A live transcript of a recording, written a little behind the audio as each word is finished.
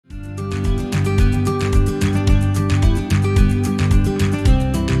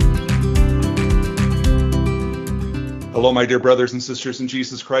Hello, my dear brothers and sisters in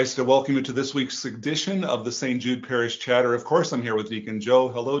Jesus Christ. I welcome you to this week's edition of the St. Jude Parish Chatter. Of course, I'm here with Deacon Joe.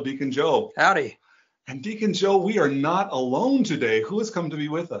 Hello, Deacon Joe. Howdy. And Deacon Joe, we are not alone today. Who has come to be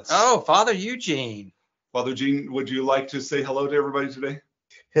with us? Oh, Father Eugene. Father Eugene, would you like to say hello to everybody today?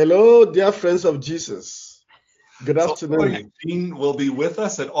 Hello, dear friends of Jesus. Good afternoon. Father Eugene will be with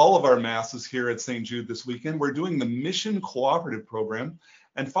us at all of our masses here at St. Jude this weekend. We're doing the Mission Cooperative Program,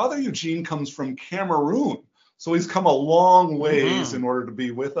 and Father Eugene comes from Cameroon. So he's come a long ways in order to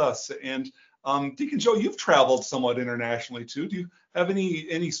be with us. And Deacon Joe, you've traveled somewhat internationally too. Do you have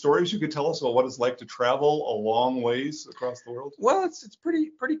any stories you could tell us about what it's like to travel a long ways across the world? Well, it's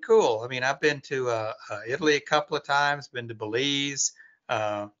pretty cool. I mean, I've been to Italy a couple of times, been to Belize.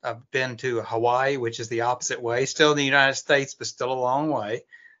 I've been to Hawaii, which is the opposite way, still in the United States, but still a long way.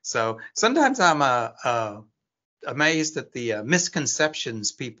 So sometimes I'm amazed at the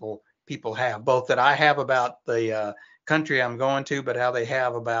misconceptions people have, both that I have about the country I'm going to, but how they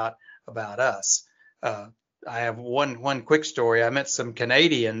have about us. I have one quick story. I met some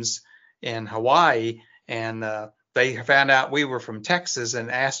Canadians in Hawaii, and they found out we were from Texas and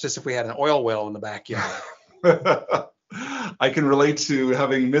asked us if we had an oil well in the backyard. I can relate to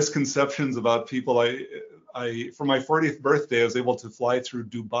having misconceptions about people. I for my 40th birthday, I was able to fly through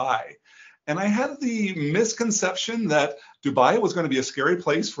Dubai. And I had the misconception that Dubai was going to be a scary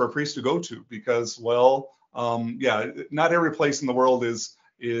place for a priest to go to because, not every place in the world is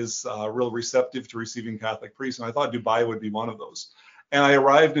real receptive to receiving Catholic priests. And I thought Dubai would be one of those. And I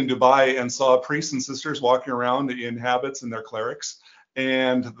arrived in Dubai and saw priests and sisters walking around in habits and their clerics.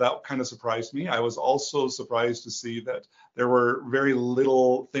 And that kind of surprised me. I was also surprised to see that there were very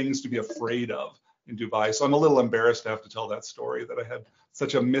little things to be afraid of in Dubai. So I'm a little embarrassed to have to tell that story, that I had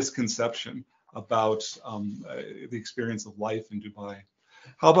such a misconception about the experience of life in Dubai.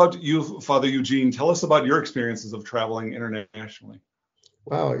 How about you, Father Eugene? Tell us about your experiences of traveling internationally.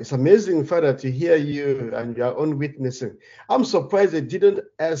 Wow, it's amazing, Father, to hear you and your own witnessing. I'm surprised they didn't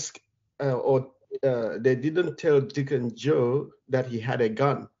ask they didn't tell Deacon Joe that he had a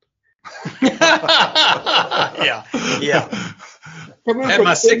gun. Yeah. I had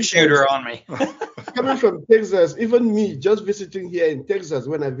my 6-shooter on me. Coming from Texas, even me just visiting here in Texas,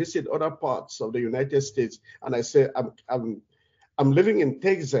 when I visit other parts of the United States, and I say I'm living in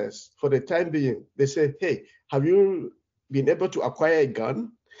Texas for the time being, they say, hey, have you been able to acquire a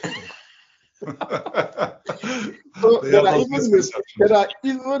gun? So there are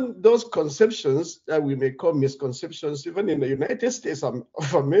even those conceptions that we may call misconceptions, even in the United States of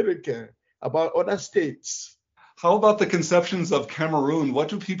America, about other states. How about the conceptions of Cameroon? What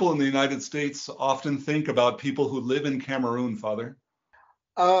do people in the United States often think about people who live in Cameroon, Father?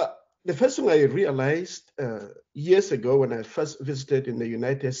 The first thing I realized years ago when I first visited in the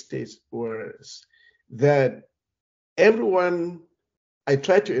United States was that everyone I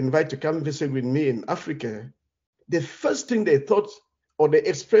tried to invite to come visit with me in Africa, the first thing they thought or they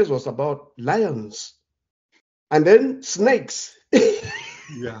expressed was about lions and then snakes.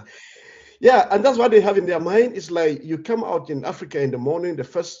 Yeah, and that's what they have in their mind. It's like you come out in Africa in the morning, the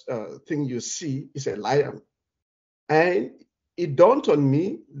first thing you see is a lion. And it dawned on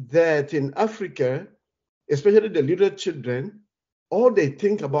me that in Africa, especially the little children, all they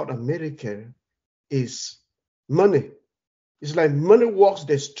think about America is money. It's like money walks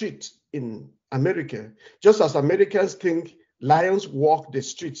the streets in America, just as Americans think lions walk the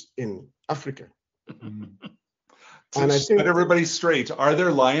streets in Africa. To set everybody straight, are there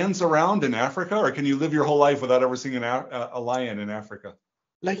lions around in Africa, or can you live your whole life without ever seeing a lion in Africa?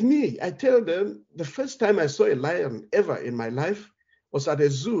 Like me, I tell them the first time I saw a lion ever in my life was at a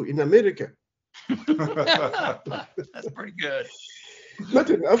zoo in America. That's pretty good. Not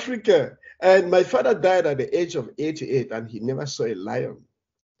in Africa. And my father died at the age of 88 and he never saw a lion.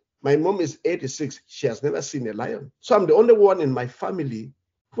 My mom is 86. She has never seen a lion. So I'm the only one in my family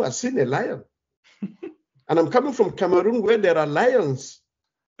who has seen a lion. And I'm coming from Cameroon where there are lions.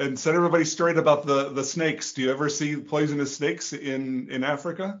 And set everybody straight about the snakes. Do you ever see poisonous snakes in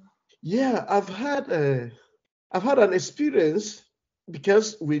Africa? Yeah, I've had an experience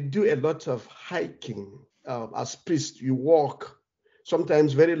because we do a lot of hiking. As priests, you walk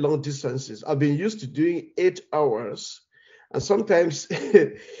sometimes very long distances. I've been used to doing 8 hours, and sometimes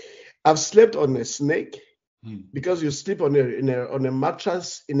I've slept on a snake. Because you sleep on a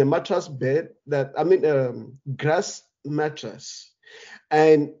mattress, in a mattress bed, grass mattress,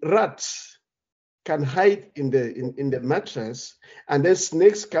 and rats can hide in the mattress, and then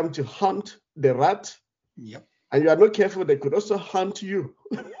snakes come to hunt the rat. Yep. And you are not careful, they could also hunt you.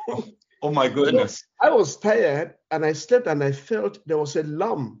 Oh my goodness. So I was tired and I slept and I felt there was a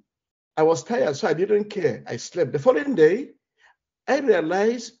lump I was tired, so I didn't care. I slept. The following day, I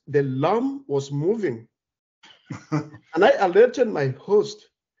realized the lamb was moving. And I alerted my host,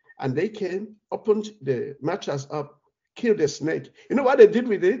 and they came, opened the mattress up, killed the snake. You know what they did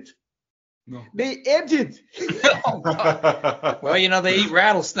with it? No. They ate it. Well, they eat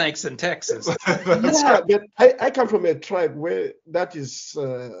rattlesnakes in Texas. Yeah, but I come from a tribe where that is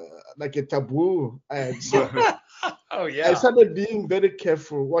like a taboo. And so Oh, I yeah. started being very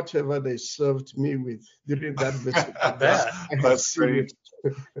careful whatever they served me with during that visit. I bet. I had That's seen great.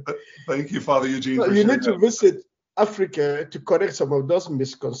 it. Thank you, Father Eugene, So for you sharing need to that. visit Africa to correct some of those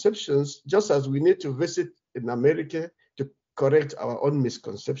misconceptions, just as we need to visit in America to correct our own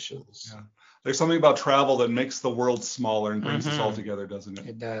misconceptions. Yeah. There's something about travel that makes the world smaller and brings us all together, doesn't it?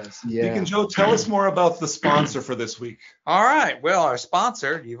 It does. Yeah. Deacon Joe, tell us more about the sponsor for this week. All right. Well, our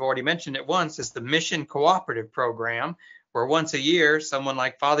sponsor, you've already mentioned it once, is the Mission Cooperative Program, where once a year, someone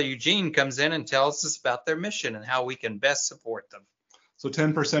like Father Eugene comes in and tells us about their mission and how we can best support them. So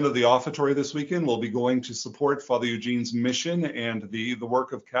 10% of the offertory this weekend will be going to support Father Eugene's mission and the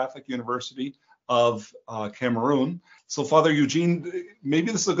work of Catholic University of Cameroon. So Father Eugene,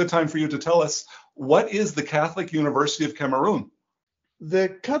 maybe this is a good time for you to tell us, what is the Catholic University of Cameroon?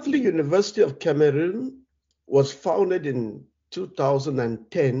 The Catholic University of Cameroon was founded in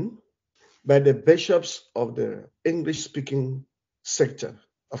 2010 by the bishops of the English-speaking sector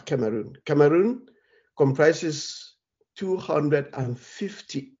of Cameroon. Cameroon comprises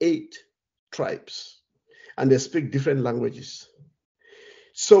 258 tribes, and they speak different languages.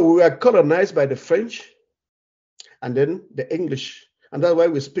 So we were colonized by the French and then the English, and that's why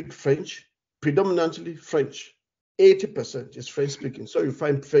we speak French, predominantly French. 80% is French speaking. So you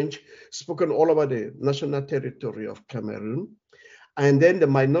find French spoken all over the national territory of Cameroon. And then the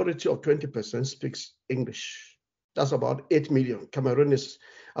minority of 20% speaks English. That's about 8 million. Cameroon is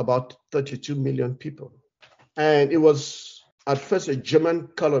about 32 million people. And it was at first a German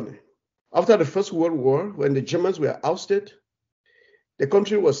colony. After the First World War, when the Germans were ousted, the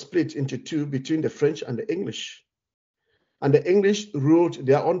country was split into two between the French and the English. And the English ruled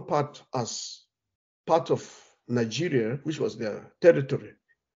their own part as part of Nigeria, which was their territory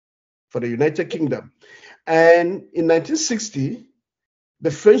for the United Kingdom. And in 1960, the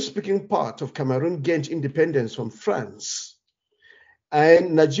French-speaking part of Cameroon gained independence from France.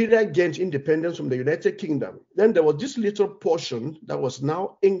 And Nigeria gained independence from the United Kingdom. Then there was this little portion that was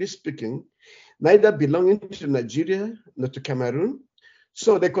now English-speaking, neither belonging to Nigeria nor to Cameroon.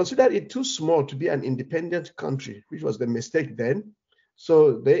 So they considered it too small to be an independent country, which was the mistake then.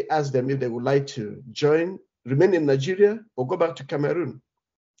 So they asked them if they would like to remain in Nigeria or go back to Cameroon.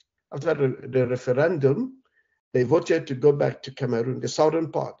 After the referendum, they voted to go back to Cameroon, the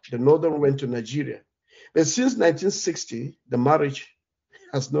southern part. The northern went to Nigeria. But since 1960, the marriage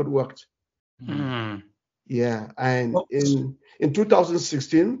has not worked. Yeah, and in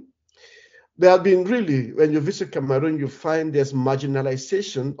 2016, there have been really, when you visit Cameroon, you find there's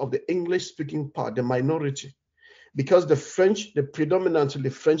marginalization of the English-speaking part, the minority, because the predominantly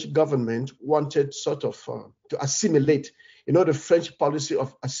French government wanted sort of to assimilate, the French policy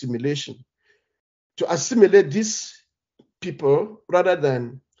of assimilation, to assimilate these people rather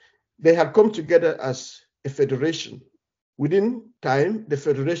than they had come together as a federation. Within time, the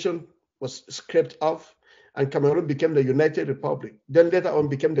federation was scraped off and Cameroon became the United Republic. Then later on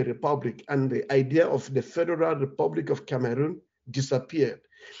became the Republic, and the idea of the Federal Republic of Cameroon disappeared.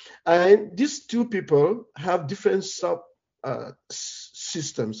 And these two people have different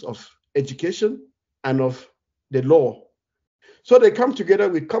systems of education and of the law. So they come together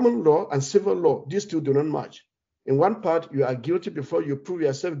with common law and civil law. These two do not match. In one part, you are guilty before you prove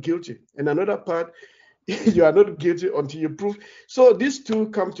yourself guilty. In another part, you are not guilty until you prove. So these two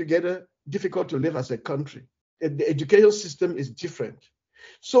come together, difficult to live as a country. The education system is different.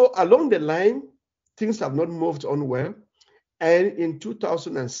 So along the line, things have not moved on well. And in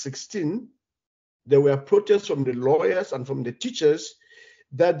 2016, there were protests from the lawyers and from the teachers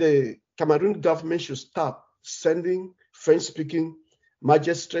that the Cameroon government should stop sending French-speaking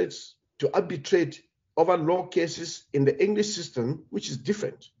magistrates to arbitrate over law cases in the English system, which is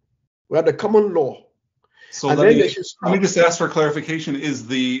different. We have the common law. So let me just ask for clarification. Is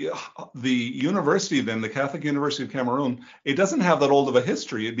the university then, the Catholic University of Cameroon, it doesn't have that old of a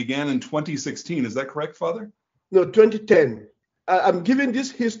history. It began in 2016. Is that correct, Father? No, 2010. I'm giving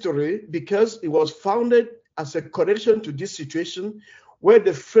this history because it was founded as a correction to this situation where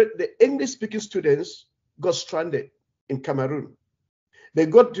the English-speaking students got stranded in Cameroon. They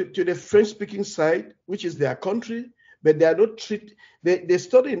got to the French-speaking side, which is their country, but they are not treated. They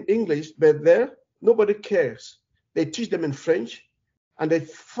study in English, but there, nobody cares. They teach them in French, and they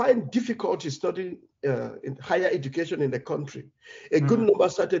find difficulty studying in higher education in the country. A good number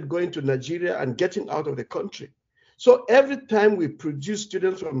started going to Nigeria and getting out of the country. So every time we produce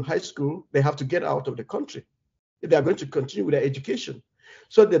students from high school, they have to get out of the country if they are going to continue with their education.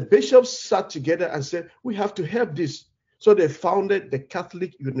 So the bishops sat together and said, we have to help this. So they founded the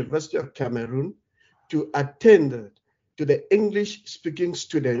Catholic University of Cameroon to attend to the English-speaking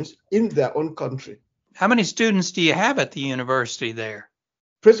students in their own country. How many students do you have at the university there?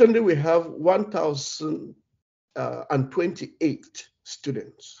 Presently, we have 1,028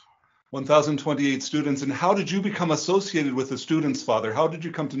 students. 1,028 students. And how did you become associated with the students, Father? How did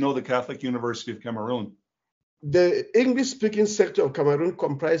you come to know the Catholic University of Cameroon? The English-speaking sector of Cameroon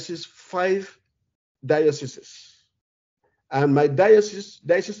comprises 5 dioceses. And my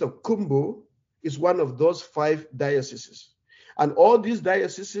diocese of Kumbo, is one of those 5 dioceses. And all these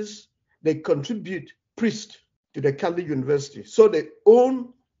dioceses, they contribute priests to the Catholic University. So they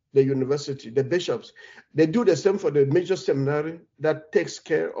own the university, the bishops. They do the same for the major seminary that takes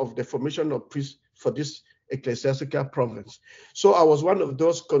care of the formation of priests for this ecclesiastical province. So I was one of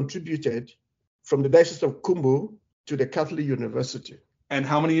those contributed from the Diocese of Kumbo to the Catholic University. And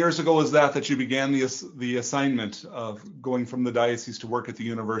how many years ago was that you began the assignment of going from the diocese to work at the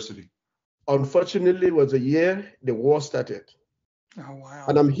university? Unfortunately, it was the year the war started. Oh, wow.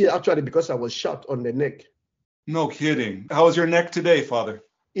 And I'm here actually because I was shot on the neck. No kidding. How is your neck today, Father?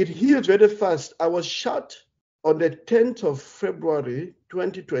 It healed very fast. I was shot on the 10th of February,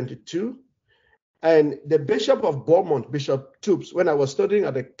 2022. And the Bishop of Beaumont, Bishop Toops, when I was studying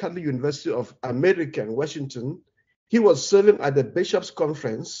at the Catholic University of America in Washington, he was serving at the Bishops'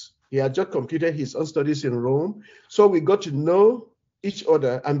 Conference. He had just completed his own studies in Rome. So we got to know each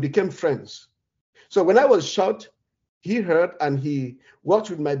other and became friends. So when I was shot, he heard and he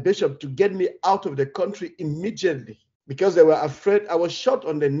worked with my bishop to get me out of the country immediately because they were afraid. I was shot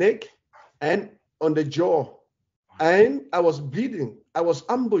on the neck and on the jaw, and I was bleeding. I was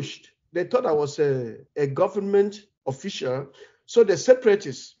ambushed. They thought I was a government official. So the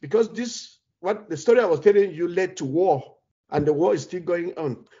separatists, because what the story I was telling you led to war, and the war is still going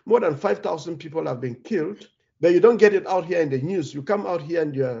on. More than 5,000 people have been killed. But you don't get it out here in the news. You come out here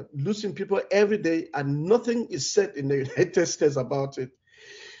and you're losing people every day, and nothing is said in the United States about it.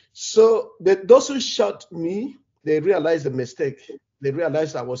 So those who shot me, they realized the mistake. They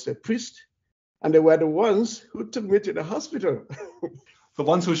realized I was a priest, and they were the ones who took me to the hospital. The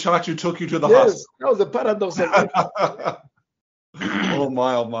ones who shot you took you to the Yes, hospital. that was the paradox of it. Oh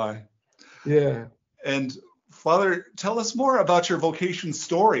my, oh my. Yeah. And Father, tell us more about your vocation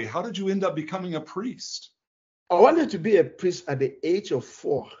story. How did you end up becoming a priest? I wanted to be a priest at the age of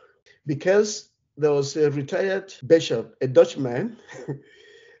 4 because there was a retired bishop, a Dutchman,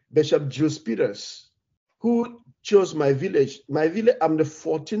 Bishop Jude, who chose my village. My village, I'm the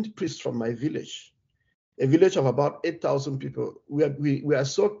 14th priest from my village, a village of about 8,000 people. We are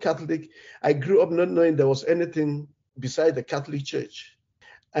so Catholic. I grew up not knowing there was anything beside the Catholic Church.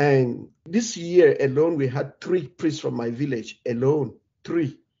 And this year alone, we had 3 priests from my village alone,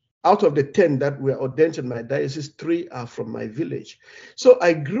 3. Out of the 10 that were ordained in my diocese, 3 are from my village. So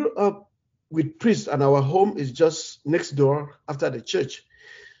I grew up with priests, and our home is just next door after the church.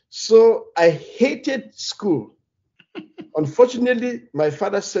 So I hated school. Unfortunately, my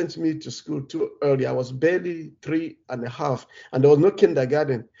father sent me to school too early. I was barely 3.5, and there was no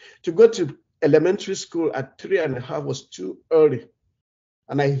kindergarten. To go to elementary school at 3.5 was too early,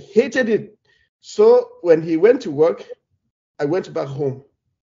 and I hated it. So when he went to work, I went back home.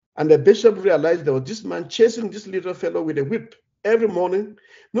 And the bishop realized there was this man chasing this little fellow with a whip every morning.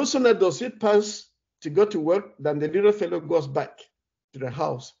 No sooner does he pass to go to work than the little fellow goes back to the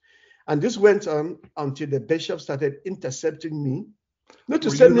house. And this went on until the bishop started intercepting me. Not to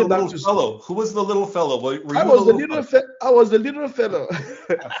send me back to school. Who was the little fellow? I was the little fellow.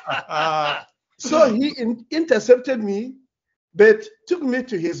 So he intercepted me, but took me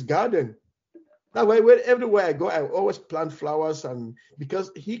to his garden. That way, everywhere I go, I always plant flowers, and because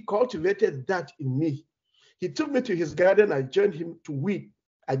he cultivated that in me. He took me to his garden. I joined him to weed.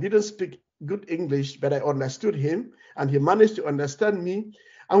 I didn't speak good English, but I understood him, and he managed to understand me.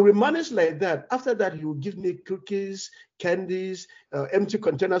 And we managed like that. After that, he would give me cookies, candies, empty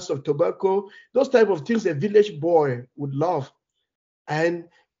containers of tobacco, those type of things a village boy would love. And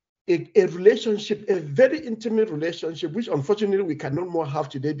a relationship, a very intimate relationship, which unfortunately we cannot more have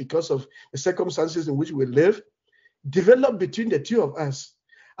today because of the circumstances in which we live, developed between the two of us.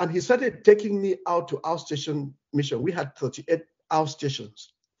 And he started taking me out to outstation mission. We had 38 outstations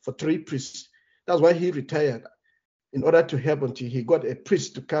for 3 priests. That's why he retired, in order to help until he got a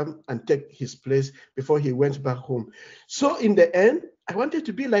priest to come and take his place before he went back home. So in the end, I wanted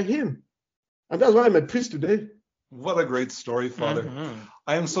to be like him. And that's why I'm a priest today. What a great story, Father.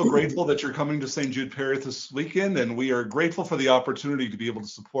 I am so grateful that you're coming to St. Jude Parish this weekend, and we are grateful for the opportunity to be able to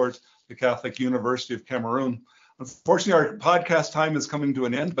support the Catholic University of Cameroon. Unfortunately, our podcast time is coming to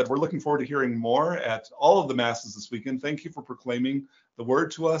an end, but we're looking forward to hearing more at all of the masses this weekend. Thank you for proclaiming the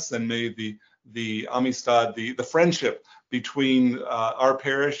word to us, and may the amistad, the friendship between our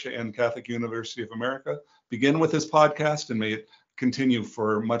parish and Catholic University of America begin with this podcast, and may it continue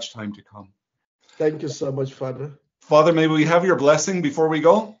for much time to come. Thank you so much, Father. Father, may we have your blessing before we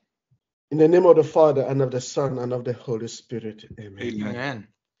go? In the name of the Father, and of the Son, and of the Holy Spirit. Amen. Amen.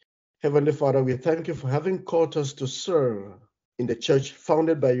 Heavenly Father, we thank you for having called us to serve in the church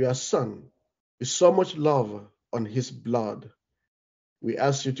founded by your Son with so much love on his blood. We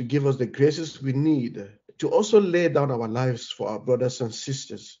ask you to give us the graces we need to also lay down our lives for our brothers and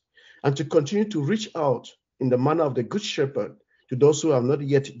sisters, and to continue to reach out in the manner of the Good Shepherd to those who have not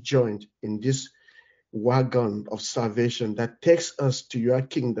yet joined in this wagon of salvation that takes us to your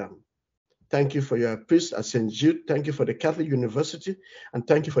kingdom. Thank you for your priest at St. Jude. Thank you for the Catholic University. And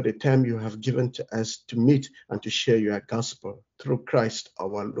thank you for the time you have given to us to meet and to share your gospel through Christ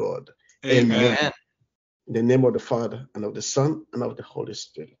our Lord. Amen. Amen. In the name of the Father, and of the Son, and of the Holy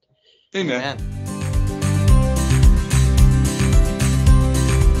Spirit. Amen. Amen.